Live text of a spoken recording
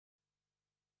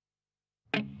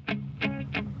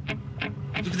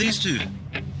these two?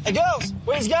 Hey, girls,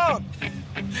 where's he going?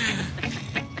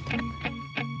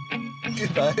 Who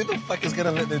the fuck is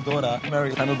gonna let their daughter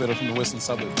marry a panel beater from the western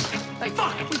suburbs? Hey,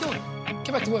 fuck! What are you doing?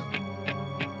 Get back to work.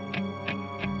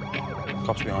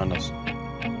 Cops behind us.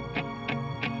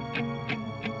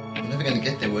 We're never going to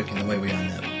get there working the way we are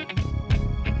now.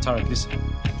 Tarek, listen. Do you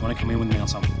want to come in with me on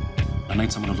something? I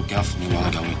need someone to look out for me while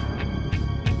I go in.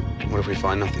 What if we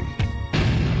find nothing?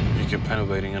 You keep panel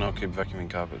beating and I'll keep vacuuming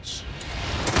carpets.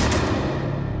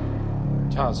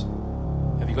 Taz,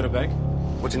 have you got a bag?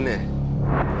 What's in there?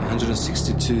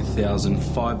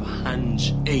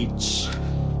 162,500 each.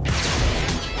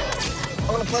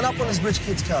 I'm gonna play up on his rich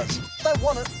kids' cars. If they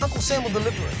want it, Uncle Sam will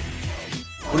deliver it.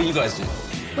 What do you guys do?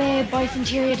 We're both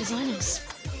interior designers.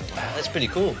 That's pretty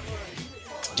cool.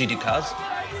 Do you do cars?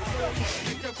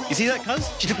 You see that, cuz?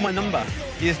 She took my number.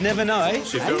 You just never know.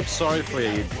 She felt sorry for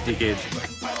you, dickhead.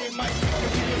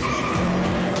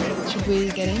 Should we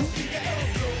get in?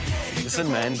 Listen,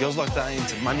 man, girls like that are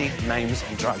into money, names,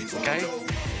 and drugs, okay?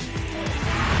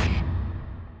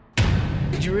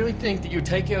 Did you really think that you'd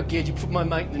take our gear, you'd put my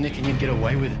mate in the nick and you'd get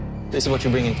away with it? This is what you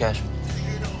bring in cash.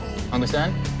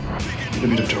 Understand? I'm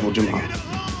in a bit of trouble, Jamal. I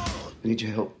need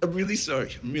your help. I'm really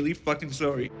sorry. I'm really fucking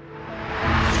sorry.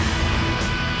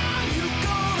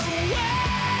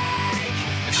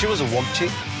 If she was a wog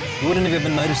chick, you wouldn't have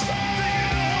even noticed that.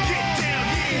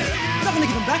 You're not gonna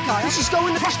give him back, are you? Let's just go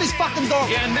in and crush this fucking dog.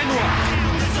 Yeah, and then what?